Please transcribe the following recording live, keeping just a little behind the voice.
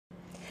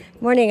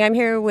Morning. I'm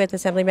here with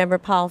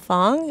Assemblymember Paul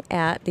Fong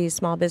at the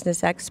Small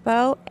Business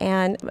Expo.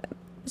 And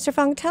Mr.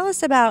 Fong, tell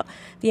us about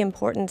the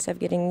importance of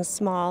getting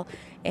small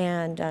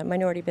and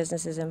minority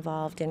businesses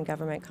involved in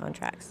government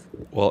contracts.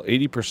 Well,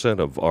 80%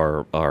 of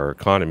our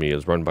economy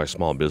is run by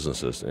small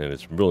businesses, and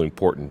it's really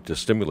important to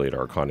stimulate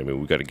our economy.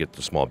 We've got to get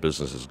the small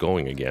businesses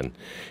going again.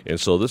 And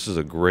so this is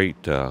a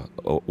great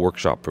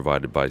workshop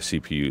provided by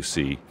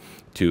CPUC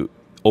to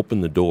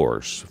open the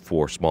doors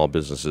for small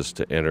businesses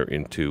to enter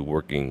into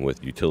working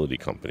with utility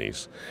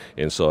companies.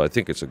 And so I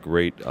think it's a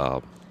great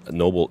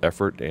noble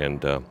effort,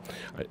 and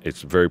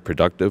it's very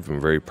productive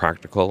and very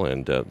practical,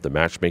 and the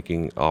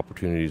matchmaking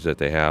opportunities that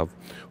they have,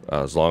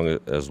 as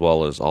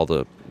well as all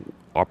the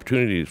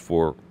opportunities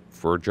for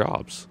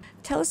jobs.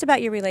 Tell us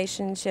about your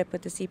relationship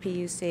with the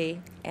CPUC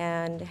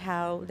and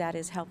how that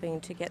is helping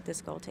to get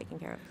this goal taken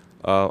care of.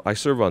 I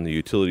serve on the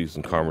Utilities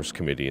and Commerce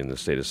Committee in the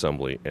State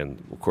Assembly,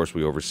 and of course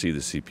we oversee the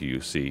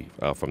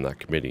CPUC from that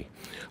committee.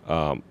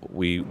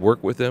 We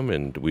work with them,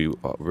 and we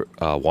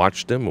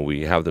watch them, and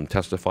we have them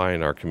testify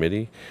in our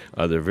committee.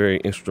 They're very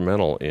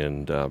instrumental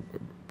in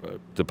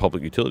the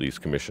Public Utilities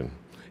Commission.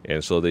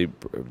 And so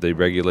they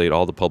regulate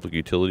all the public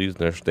utilities in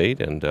their state,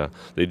 and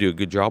they do a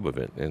good job of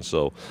it. And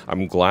so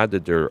I'm glad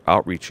that they're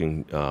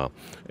outreaching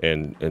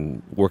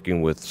and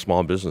working with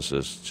small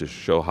businesses to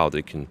show how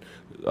they can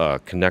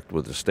connect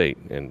with the state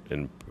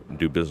and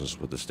do business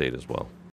with the state as well.